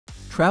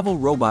Travel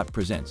Robot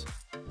presents.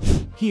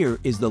 Here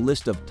is the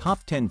list of top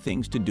 10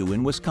 things to do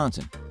in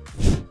Wisconsin.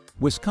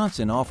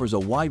 Wisconsin offers a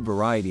wide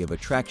variety of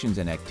attractions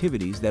and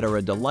activities that are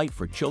a delight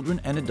for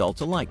children and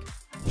adults alike.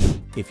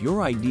 If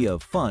your idea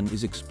of fun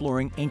is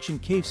exploring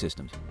ancient cave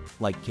systems,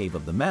 like Cave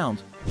of the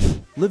Mounds,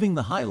 living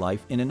the high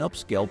life in an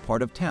upscale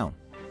part of town,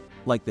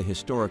 like the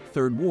historic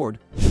Third Ward,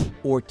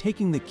 or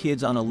taking the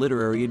kids on a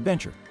literary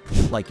adventure,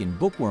 like in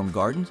Bookworm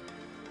Gardens,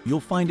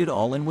 you'll find it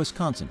all in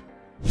Wisconsin.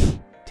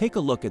 Take a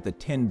look at the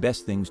 10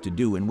 best things to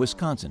do in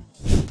Wisconsin,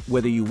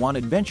 whether you want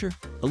adventure,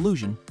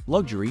 illusion,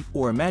 luxury,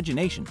 or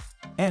imagination,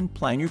 and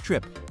plan your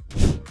trip.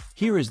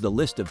 Here is the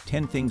list of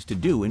 10 things to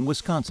do in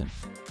Wisconsin.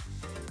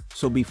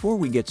 So before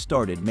we get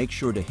started, make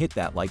sure to hit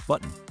that like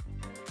button.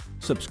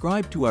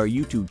 Subscribe to our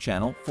YouTube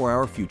channel for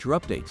our future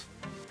updates.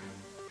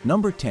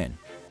 Number 10.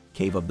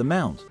 Cave of the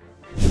Mounds.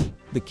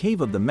 The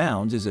Cave of the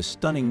Mounds is a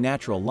stunning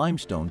natural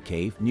limestone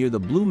cave near the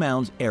Blue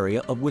Mounds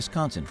area of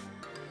Wisconsin.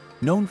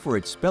 Known for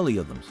its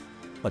speleothems,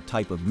 a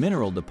type of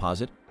mineral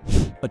deposit,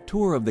 a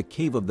tour of the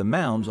Cave of the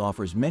Mounds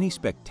offers many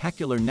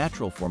spectacular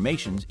natural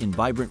formations in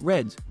vibrant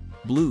reds,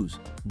 blues,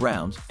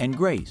 browns, and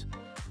grays.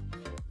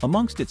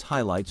 Amongst its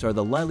highlights are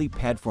the lily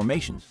pad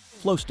formations,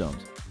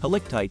 flowstones,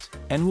 helictites,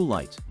 and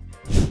woolites,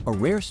 a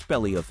rare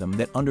speleothem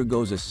that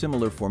undergoes a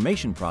similar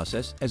formation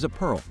process as a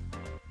pearl.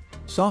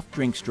 Soft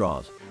drink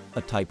straws,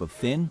 a type of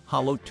thin,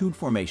 hollow tube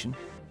formation,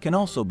 can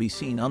also be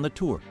seen on the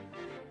tour.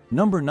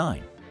 Number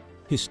 9.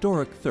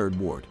 Historic Third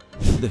Ward.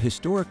 The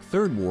historic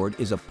Third Ward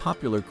is a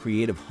popular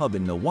creative hub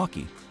in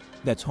Milwaukee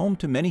that's home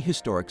to many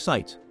historic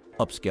sites,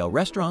 upscale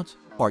restaurants,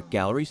 art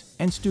galleries,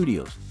 and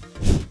studios.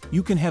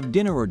 You can have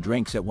dinner or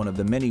drinks at one of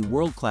the many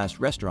world-class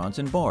restaurants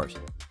and bars,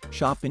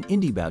 shop in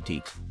indie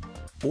boutiques,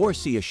 or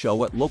see a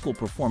show at local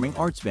performing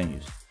arts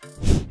venues.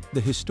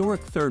 The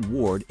historic Third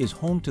Ward is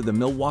home to the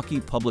Milwaukee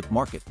Public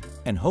Market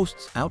and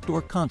hosts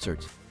outdoor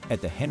concerts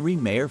at the Henry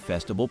Mayer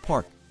Festival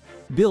Park,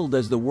 billed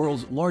as the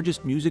world's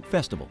largest music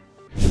festival.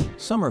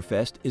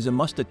 Summerfest is a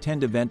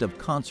must-attend event of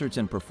concerts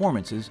and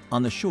performances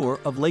on the shore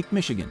of Lake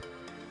Michigan.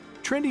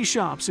 Trendy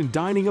shops and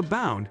dining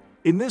abound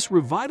in this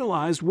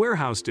revitalized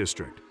warehouse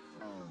district.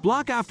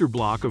 Block after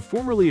block of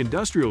formerly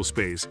industrial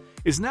space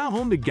is now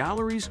home to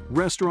galleries,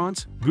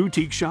 restaurants,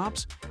 boutique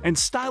shops, and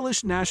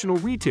stylish national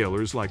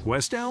retailers like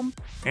West Elm,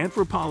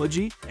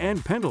 Anthropologie,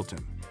 and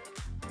Pendleton.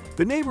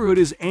 The neighborhood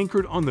is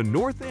anchored on the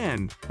north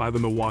end by the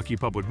Milwaukee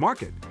Public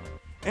Market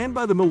and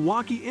by the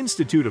Milwaukee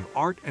Institute of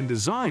Art and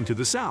Design to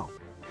the south.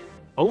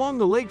 Along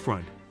the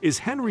lakefront is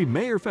Henry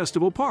Mayer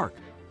Festival Park,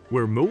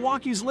 where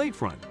Milwaukee's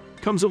lakefront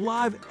comes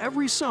alive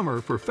every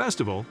summer for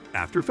festival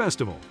after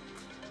festival.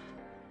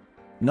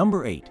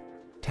 Number 8.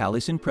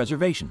 Taliesin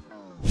Preservation.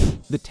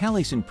 The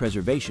Taliesin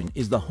Preservation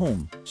is the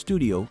home,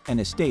 studio, and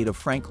estate of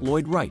Frank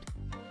Lloyd Wright.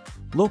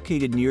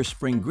 Located near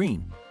Spring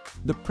Green,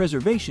 the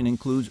preservation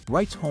includes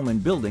Wright's home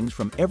and buildings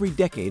from every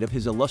decade of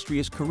his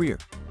illustrious career.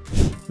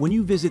 When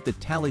you visit the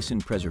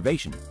Taliesin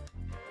Preservation,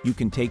 you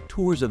can take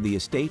tours of the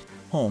estate,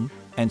 home,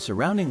 and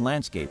surrounding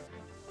landscape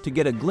to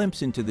get a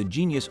glimpse into the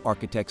genius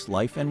architect's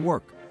life and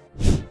work.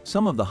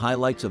 Some of the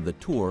highlights of the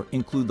tour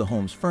include the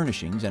home's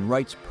furnishings and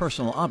Wright's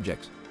personal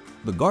objects,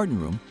 the garden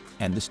room,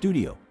 and the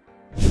studio.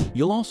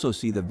 You'll also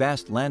see the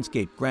vast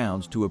landscape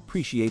grounds to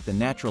appreciate the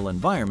natural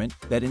environment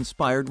that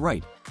inspired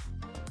Wright.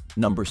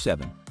 Number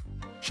 7.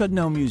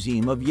 Chudnow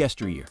Museum of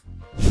Yesteryear.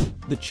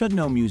 The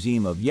Chudnow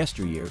Museum of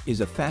Yesteryear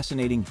is a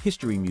fascinating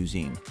history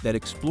museum that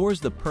explores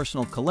the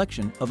personal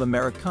collection of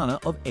Americana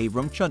of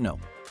Abram Chudnow.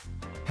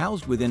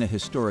 Housed within a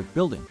historic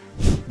building,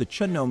 the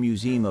Chudnow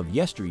Museum of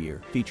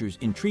Yesteryear features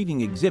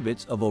intriguing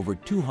exhibits of over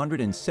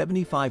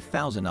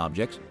 275,000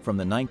 objects from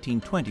the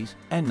 1920s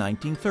and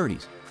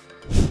 1930s.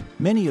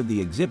 Many of the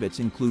exhibits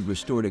include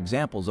restored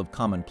examples of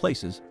common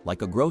places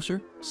like a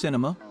grocer,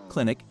 cinema,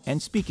 clinic,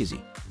 and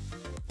speakeasy,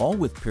 all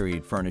with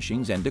period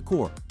furnishings and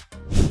decor.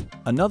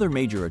 Another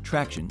major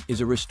attraction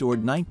is a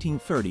restored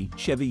 1930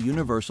 Chevy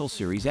Universal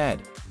Series ad,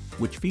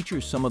 which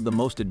features some of the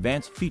most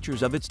advanced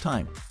features of its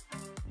time.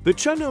 The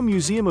Chudnow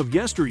Museum of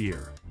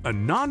Yesteryear, a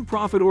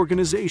non-profit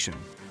organization,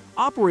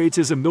 operates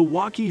as a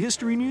Milwaukee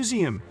history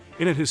museum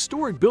in a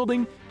historic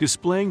building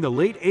displaying the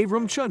late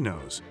Abram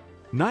Chudnow's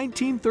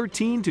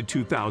 1913 to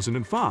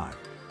 2005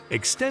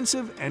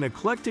 extensive and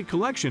eclectic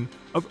collection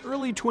of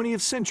early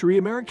 20th century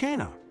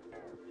Americana.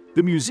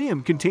 The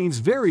museum contains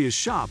various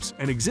shops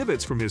and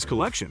exhibits from his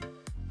collection,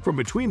 from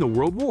between the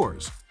World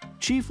Wars,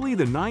 chiefly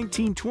the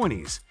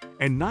 1920s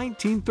and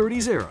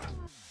 1930s era.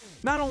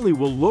 Not only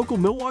will local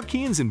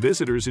Milwaukeeans and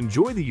visitors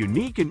enjoy the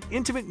unique and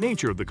intimate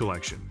nature of the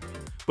collection,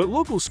 but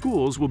local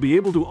schools will be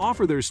able to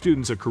offer their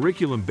students a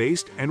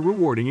curriculum-based and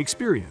rewarding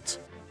experience.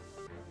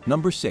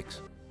 Number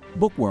 6.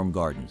 Bookworm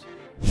Gardens.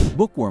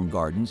 Bookworm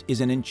Gardens is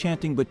an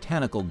enchanting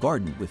botanical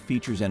garden with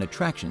features and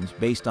attractions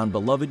based on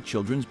beloved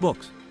children's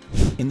books.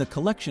 In the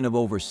collection of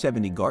over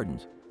 70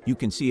 gardens, you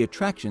can see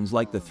attractions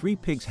like the Three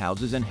Pigs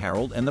houses and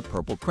Harold and the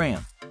Purple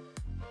Crayon.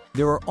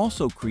 There are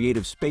also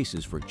creative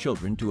spaces for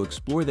children to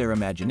explore their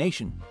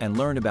imagination and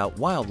learn about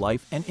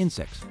wildlife and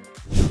insects.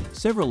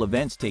 Several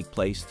events take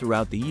place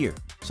throughout the year,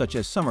 such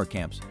as summer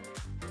camps,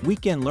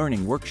 weekend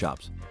learning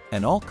workshops,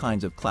 and all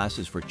kinds of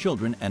classes for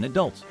children and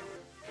adults.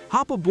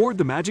 Hop aboard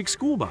the Magic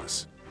School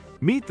Bus.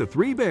 Meet the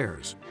three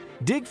bears.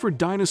 Dig for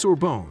dinosaur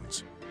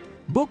bones.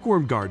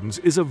 Bookworm Gardens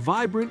is a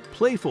vibrant,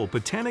 playful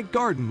botanic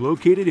garden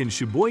located in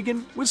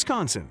Sheboygan,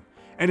 Wisconsin,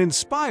 and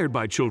inspired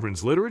by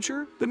children's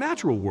literature, the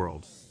natural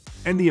world,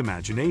 and the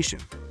imagination.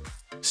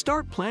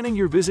 Start planning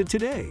your visit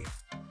today.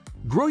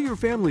 Grow your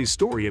family's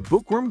story at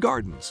Bookworm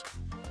Gardens.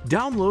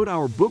 Download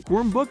our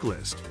Bookworm book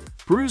list,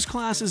 peruse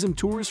classes and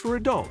tours for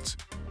adults,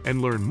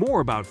 and learn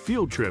more about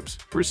field trips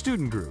for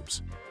student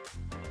groups.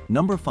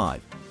 Number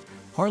 5.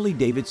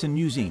 Harley-Davidson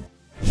Museum.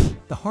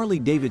 The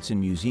Harley-Davidson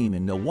Museum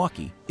in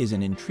Milwaukee is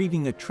an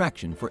intriguing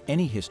attraction for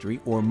any history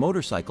or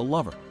motorcycle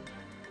lover.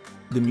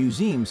 The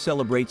museum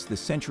celebrates the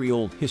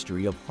century-old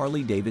history of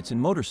Harley-Davidson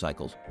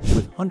motorcycles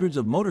with hundreds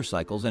of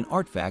motorcycles and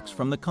artifacts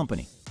from the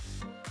company.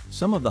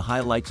 Some of the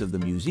highlights of the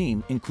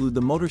museum include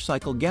the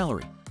Motorcycle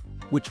Gallery,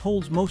 which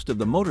holds most of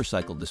the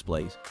motorcycle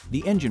displays,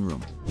 the Engine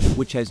Room,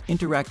 which has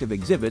interactive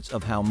exhibits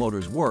of how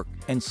motors work,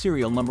 and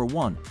Serial Number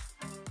 1,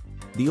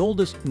 the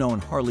oldest known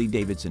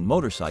Harley-Davidson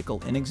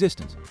motorcycle in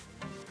existence.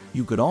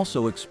 You could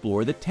also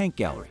explore the Tank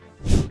Gallery,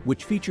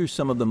 which features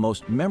some of the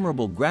most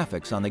memorable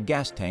graphics on the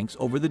gas tanks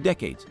over the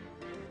decades.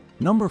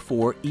 Number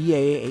 4.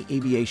 EAA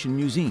Aviation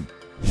Museum.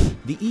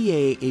 The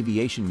EAA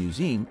Aviation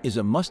Museum is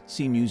a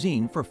must-see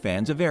museum for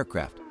fans of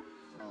aircraft.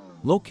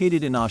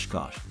 Located in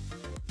Oshkosh,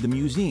 the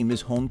museum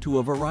is home to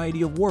a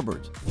variety of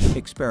warbirds,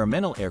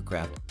 experimental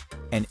aircraft,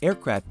 and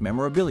aircraft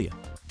memorabilia.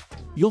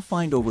 You'll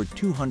find over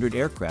 200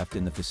 aircraft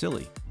in the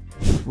facility,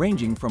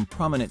 ranging from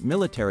prominent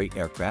military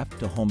aircraft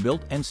to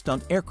home-built and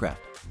stunt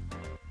aircraft.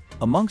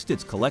 Amongst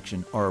its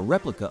collection are a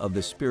replica of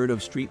the Spirit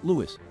of St.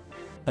 Louis,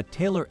 a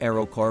Taylor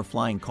Aerocar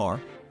flying car,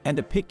 and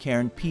a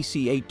Pitcairn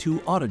PCA-2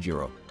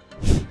 Autogiro.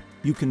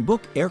 You can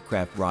book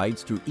aircraft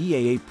rides through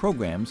EAA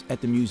programs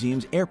at the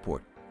museum's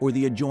airport or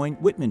the adjoined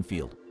Whitman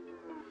Field.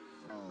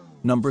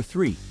 Number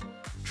 3.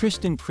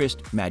 Tristan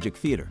Christ Magic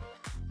Theater.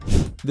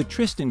 The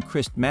Tristan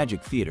Christ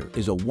Magic Theater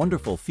is a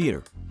wonderful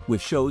theater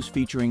with shows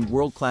featuring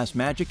world-class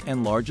magic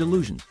and large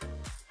illusions.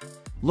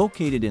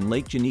 Located in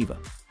Lake Geneva,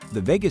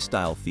 the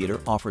Vegas-style theater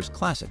offers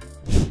classic,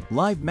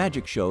 live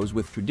magic shows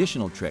with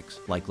traditional tricks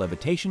like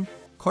levitation,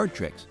 card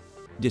tricks,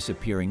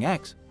 disappearing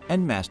acts,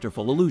 and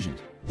masterful illusions,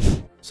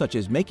 such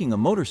as making a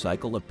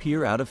motorcycle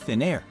appear out of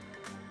thin air.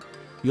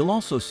 You'll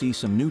also see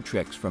some new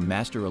tricks from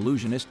master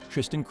illusionist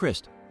Tristan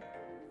Christ.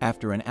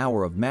 After an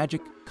hour of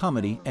magic,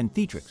 comedy, and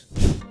theatrics,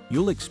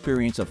 you'll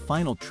experience a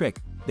final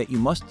trick that you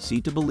must see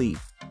to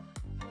believe.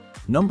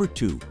 Number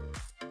 2.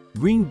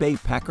 Green Bay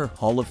Packer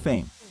Hall of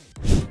Fame.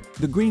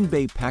 The Green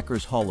Bay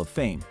Packers Hall of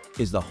Fame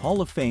is the Hall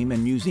of Fame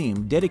and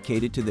museum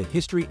dedicated to the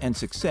history and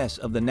success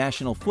of the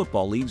National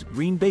Football League's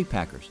Green Bay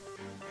Packers.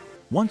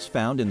 Once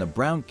found in the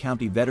Brown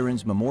County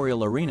Veterans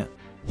Memorial Arena,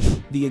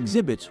 the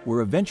exhibits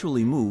were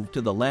eventually moved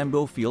to the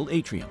Lambeau Field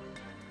atrium.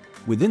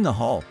 Within the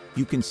hall,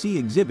 you can see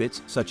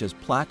exhibits such as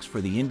plaques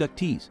for the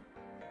inductees,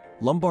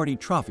 Lombardi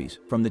trophies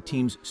from the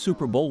team's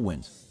Super Bowl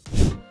wins,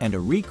 and a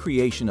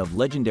recreation of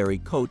legendary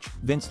coach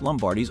Vince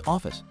Lombardi's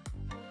office.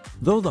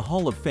 Though the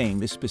Hall of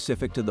Fame is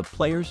specific to the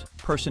players,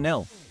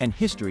 personnel, and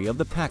history of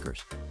the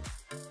Packers,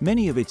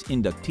 many of its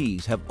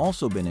inductees have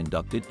also been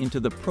inducted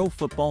into the Pro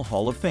Football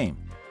Hall of Fame.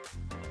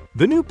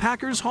 The new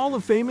Packers Hall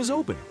of Fame is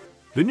open.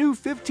 The new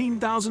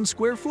 15,000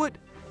 square foot,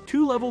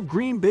 two-level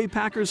Green Bay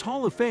Packers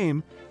Hall of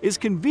Fame is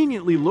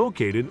conveniently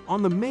located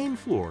on the main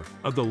floor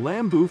of the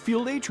Lambeau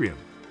Field atrium,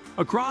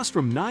 across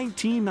from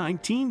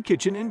 1919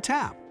 Kitchen and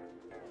Tap.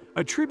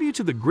 A tribute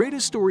to the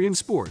greatest story in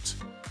sports,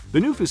 the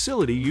new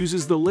facility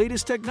uses the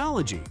latest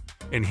technology,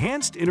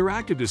 enhanced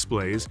interactive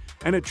displays,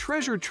 and a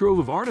treasure trove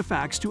of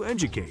artifacts to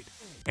educate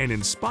and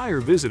inspire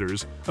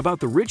visitors about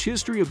the rich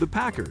history of the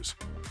Packers,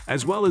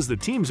 as well as the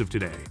teams of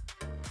today.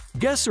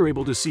 Guests are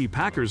able to see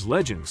Packers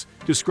legends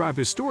describe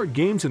historic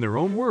games in their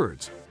own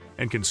words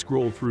and can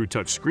scroll through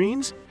touch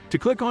screens to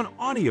click on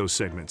audio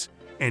segments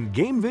and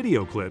game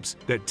video clips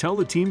that tell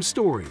the team's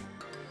story.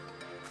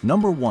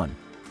 Number 1.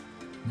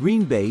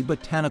 Green Bay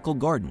Botanical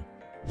Garden.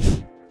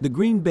 The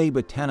Green Bay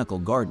Botanical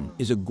Garden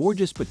is a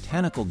gorgeous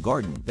botanical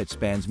garden that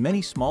spans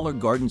many smaller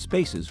garden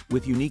spaces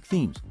with unique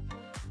themes.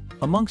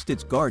 Amongst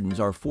its gardens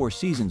are Four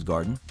Seasons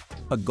Garden,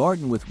 a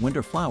garden with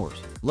winter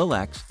flowers,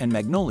 lilacs, and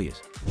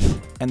magnolias,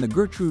 and the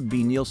Gertrude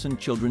B. Nielsen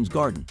Children's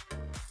Garden,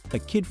 a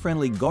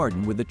kid-friendly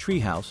garden with a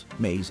treehouse,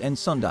 maze, and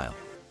sundial.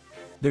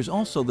 There's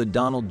also the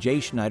Donald J.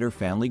 Schneider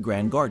Family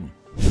Grand Garden,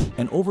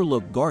 an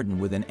overlooked garden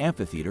with an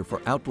amphitheater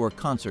for outdoor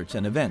concerts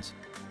and events.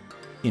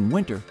 In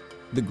winter,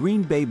 the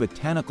Green Bay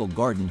Botanical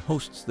Garden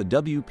hosts the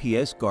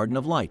WPS Garden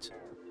of Lights,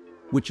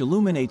 which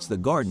illuminates the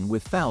garden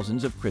with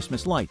thousands of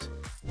Christmas lights.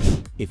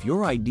 If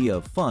your idea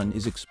of fun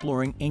is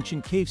exploring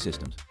ancient cave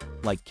systems,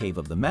 like Cave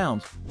of the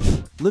Mounds,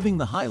 living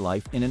the high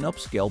life in an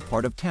upscale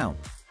part of town,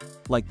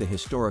 like the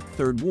historic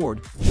Third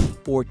Ward,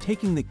 or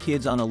taking the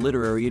kids on a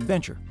literary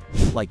adventure,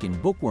 like in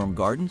Bookworm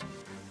Gardens,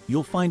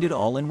 you'll find it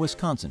all in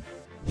Wisconsin.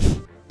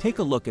 Take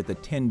a look at the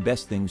 10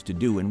 best things to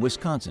do in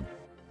Wisconsin.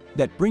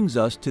 That brings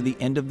us to the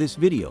end of this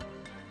video.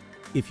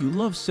 If you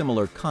love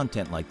similar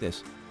content like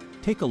this,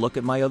 take a look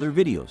at my other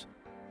videos.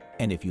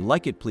 And if you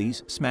like it,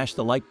 please smash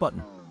the like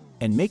button.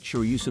 And make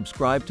sure you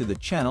subscribe to the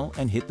channel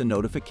and hit the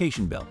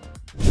notification bell.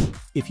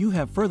 If you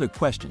have further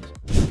questions,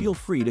 feel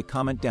free to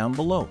comment down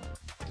below.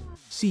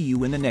 See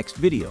you in the next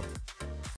video.